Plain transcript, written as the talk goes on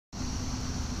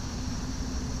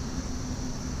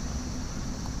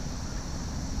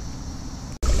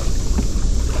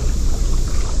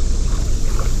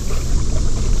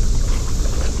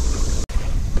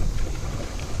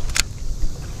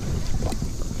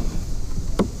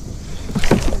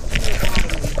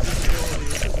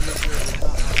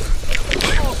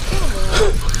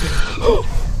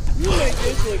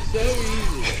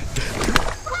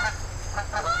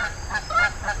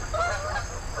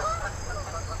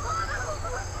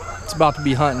it's about to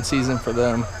be hunting season for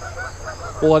them.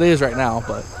 Well, it is right now,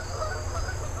 but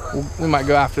we might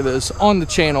go after those on the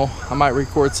channel. I might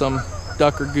record some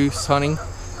duck or goose hunting.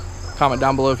 Comment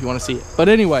down below if you want to see it. But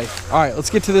anyway, all right, let's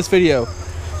get to this video.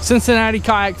 Cincinnati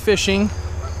Kayak Fishing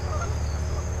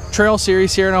Trail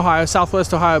Series here in Ohio,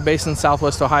 Southwest Ohio Basin,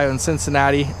 Southwest Ohio and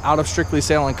Cincinnati, out of Strictly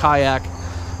Sail and Kayak.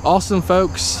 Awesome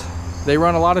folks. They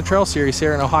run a lot of trail series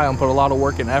here in Ohio and put a lot of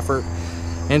work and effort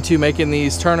into making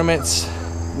these tournaments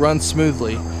run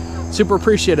smoothly. Super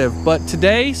appreciative. But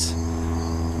today's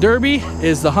derby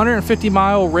is the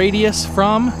 150-mile radius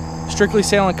from Strictly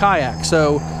Sail and Kayak.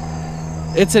 So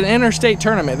it's an interstate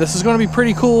tournament. This is going to be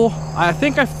pretty cool. I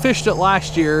think I fished it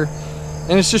last year,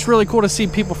 and it's just really cool to see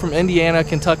people from Indiana,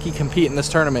 Kentucky compete in this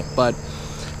tournament. But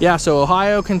yeah, so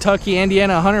Ohio, Kentucky,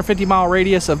 Indiana, 150-mile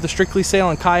radius of the Strictly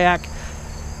Sail and Kayak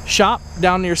shop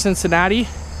down near Cincinnati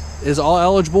is all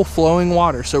eligible flowing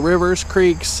water. So rivers,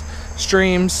 creeks,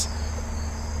 streams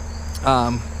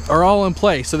are all in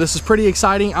play. So this is pretty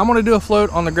exciting. I'm gonna do a float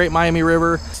on the Great Miami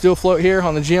River. Let's do a float here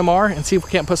on the GMR and see if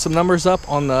we can't put some numbers up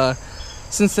on the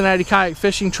Cincinnati Kayak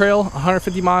Fishing Trail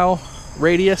 150-mile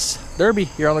radius derby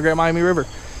here on the Great Miami River.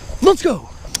 Let's go.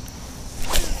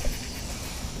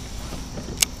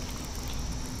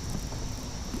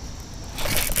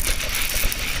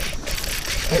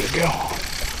 There we go.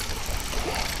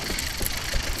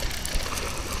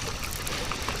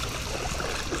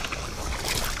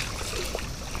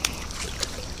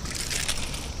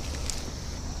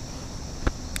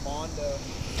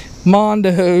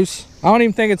 Mondos. I don't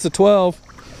even think it's a 12.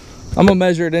 I'm gonna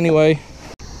measure it anyway.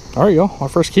 All right, y'all. Our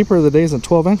first keeper of the day is a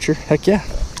 12-incher. Heck yeah.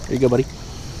 There you go, buddy.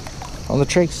 On the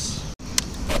trace.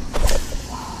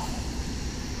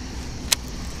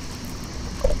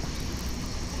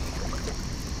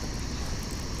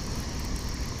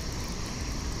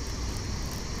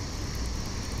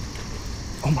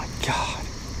 Oh my God.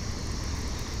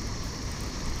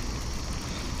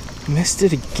 Missed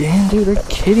it again, dude. Are you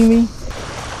kidding me?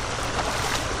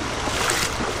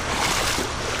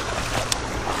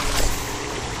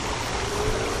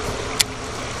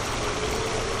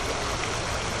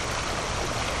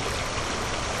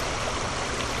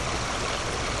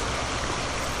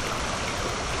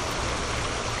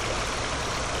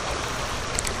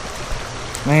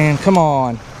 Man, come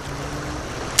on.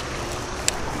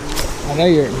 I know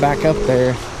you're back up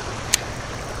there.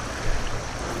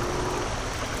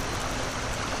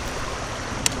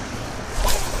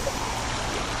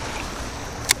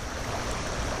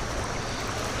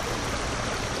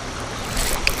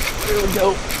 There we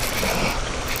go.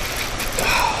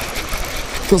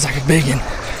 Feels like a big one.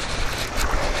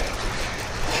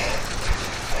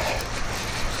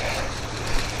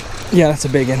 Yeah, that's a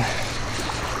big one.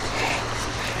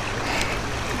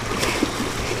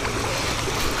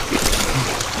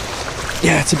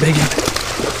 Yeah, it's a big one.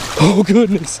 Oh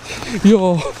goodness,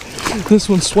 yo, this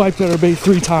one swiped at our bait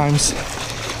 3 times.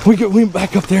 We went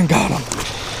back up there and got him.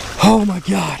 Oh my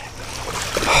God.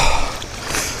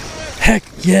 Heck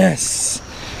yes.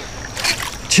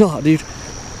 Chill out, dude.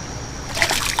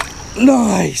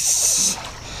 Nice.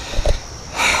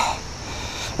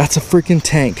 That's a freaking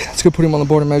tank. Let's go put him on the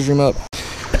board and measure him up.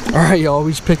 All right, y'all,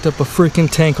 we just picked up a freaking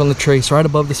tank on the trace right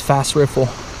above this fast riffle.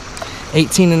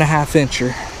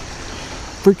 18.5-incher.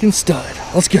 Freaking stud.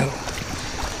 Let's go.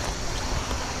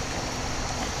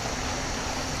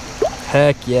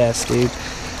 Heck yes, dude.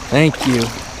 Thank you.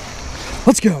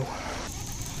 Let's go.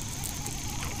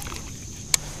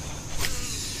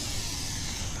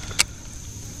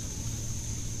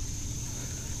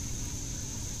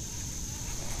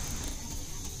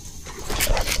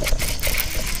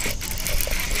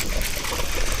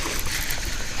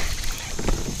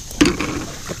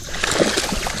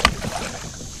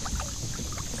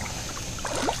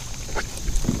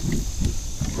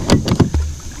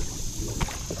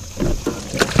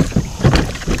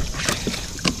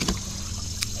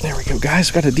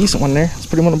 Guys, got a decent one there. Let's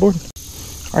put him on the board.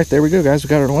 All right, there we go, guys. We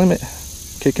got our limit.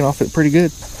 Kicking off it pretty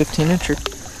good. 15-incher.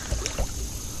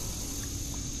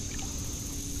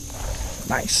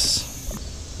 Nice.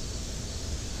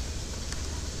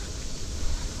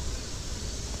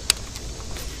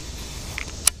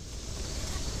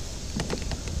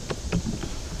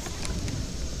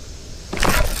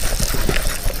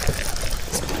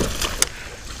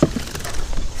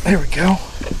 There we go.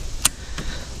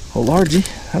 A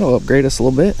largie. That'll upgrade us a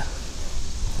little bit.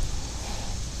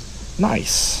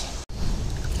 Nice.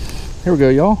 Here we go,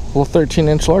 y'all. A little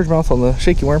 13-inch largemouth on the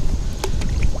shaky worm.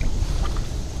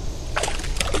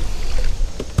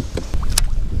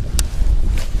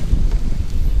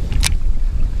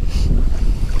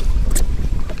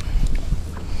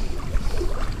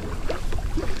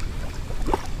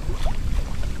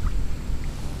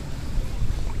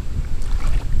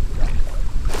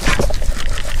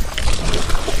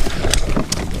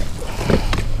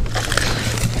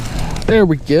 There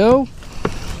we go.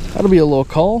 That'll be a little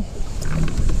call.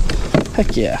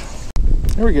 Heck yeah.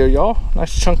 There we go, y'all.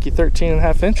 Nice chunky 13.5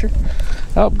 incher.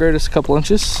 I'll upgrade us a couple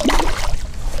inches.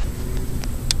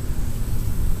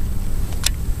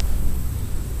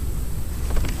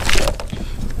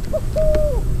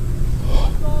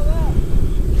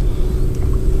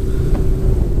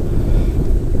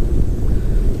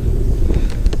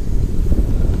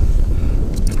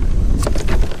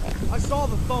 I saw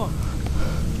the thump.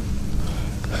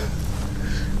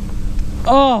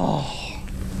 Oh.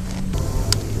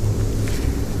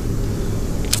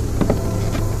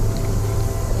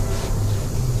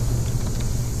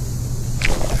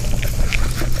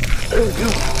 There we go.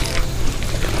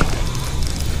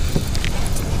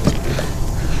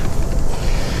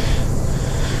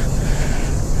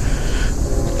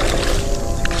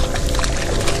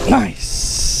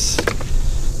 Nice.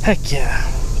 Heck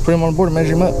yeah. Put him on board and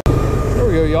measure him up. There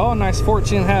we go, y'all. Nice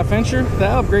 14.5 incher.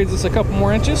 That upgrades us a couple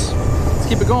more inches.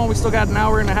 Let's keep it going. We still got an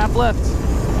hour and a half left.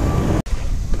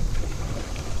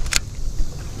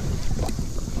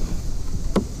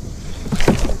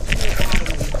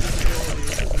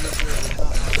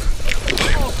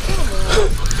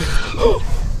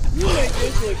 You make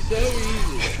this look so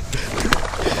easy.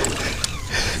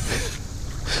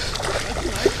 That's a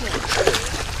nice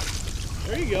one.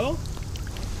 There you go.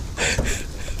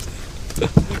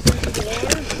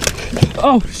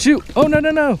 Oh, shoot. Oh, no,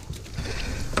 no, no.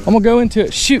 I'm gonna go into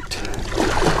it. Shoot.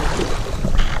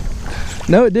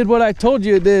 No, it did what I told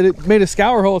you it did. It made a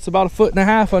scour hole. It's about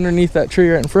 1.5 feet underneath that tree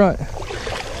right in front.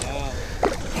 Wow.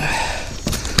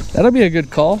 That'll be a good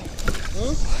call.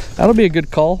 Huh? That'll be a good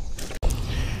call.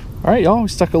 All right, y'all, we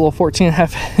stuck a little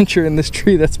 14.5 incher in this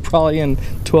tree that's probably in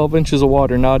 12 inches of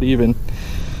water, not even.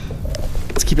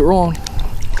 Let's keep it rolling.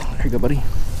 There you go, buddy.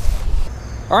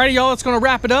 All right, y'all, it's gonna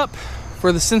wrap it up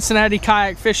for the Cincinnati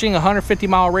Kayak Fishing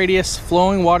 150-mile radius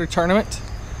flowing water tournament.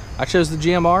 I chose the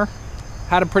GMR.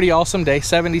 Had a pretty awesome day,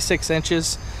 76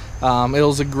 inches. It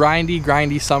was a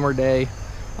grindy summer day.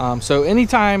 So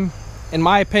anytime, in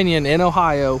my opinion, in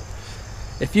Ohio,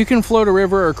 if you can float a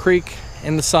river or creek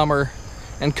in the summer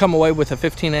and come away with a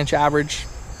 15-inch average,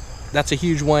 that's a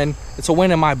huge win. It's a win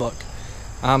in my book,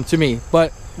 to me.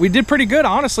 But we did pretty good,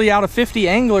 honestly. Out of 50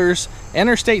 anglers,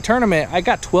 interstate tournament, I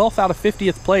got 12th out of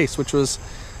 50th place, which was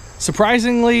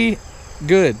surprisingly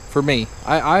good for me.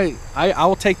 I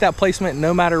will take that placement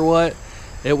no matter what.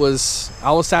 I was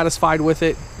satisfied with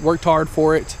it, worked hard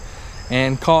for it,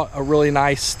 and caught a really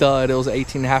nice stud. It was an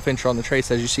 18.5 incher on the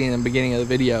trace, as you see in the beginning of the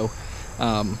video.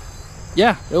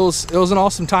 Yeah, it was an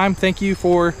awesome time. Thank you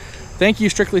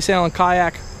Strictly Sailing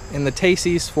Kayak and the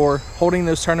Tacy's for holding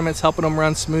those tournaments, helping them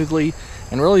run smoothly,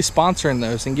 and really sponsoring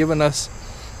those and giving us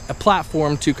a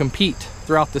platform to compete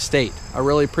throughout the state. I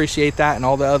really appreciate that, and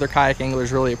all the other kayak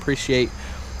anglers really appreciate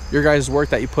your guys' work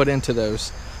that you put into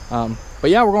those. But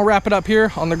yeah, we're gonna wrap it up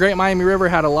here on the Great Miami River.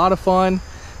 Had a lot of fun.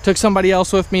 Took somebody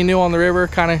else with me new on the river,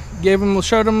 kind of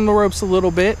showed them the ropes a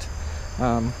little bit.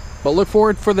 But look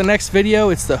forward for the next video.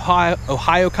 It's the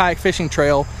Ohio Kayak Fishing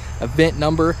Trail, event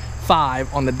number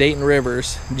 5 on the Dayton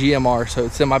Rivers GMR. So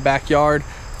it's in my backyard,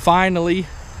 finally.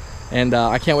 And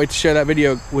I can't wait to share that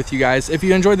video with you guys. If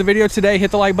you enjoyed the video today,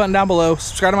 hit the like button down below.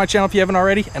 Subscribe to my channel if you haven't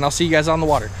already, and I'll see you guys on the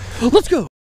water. Let's go.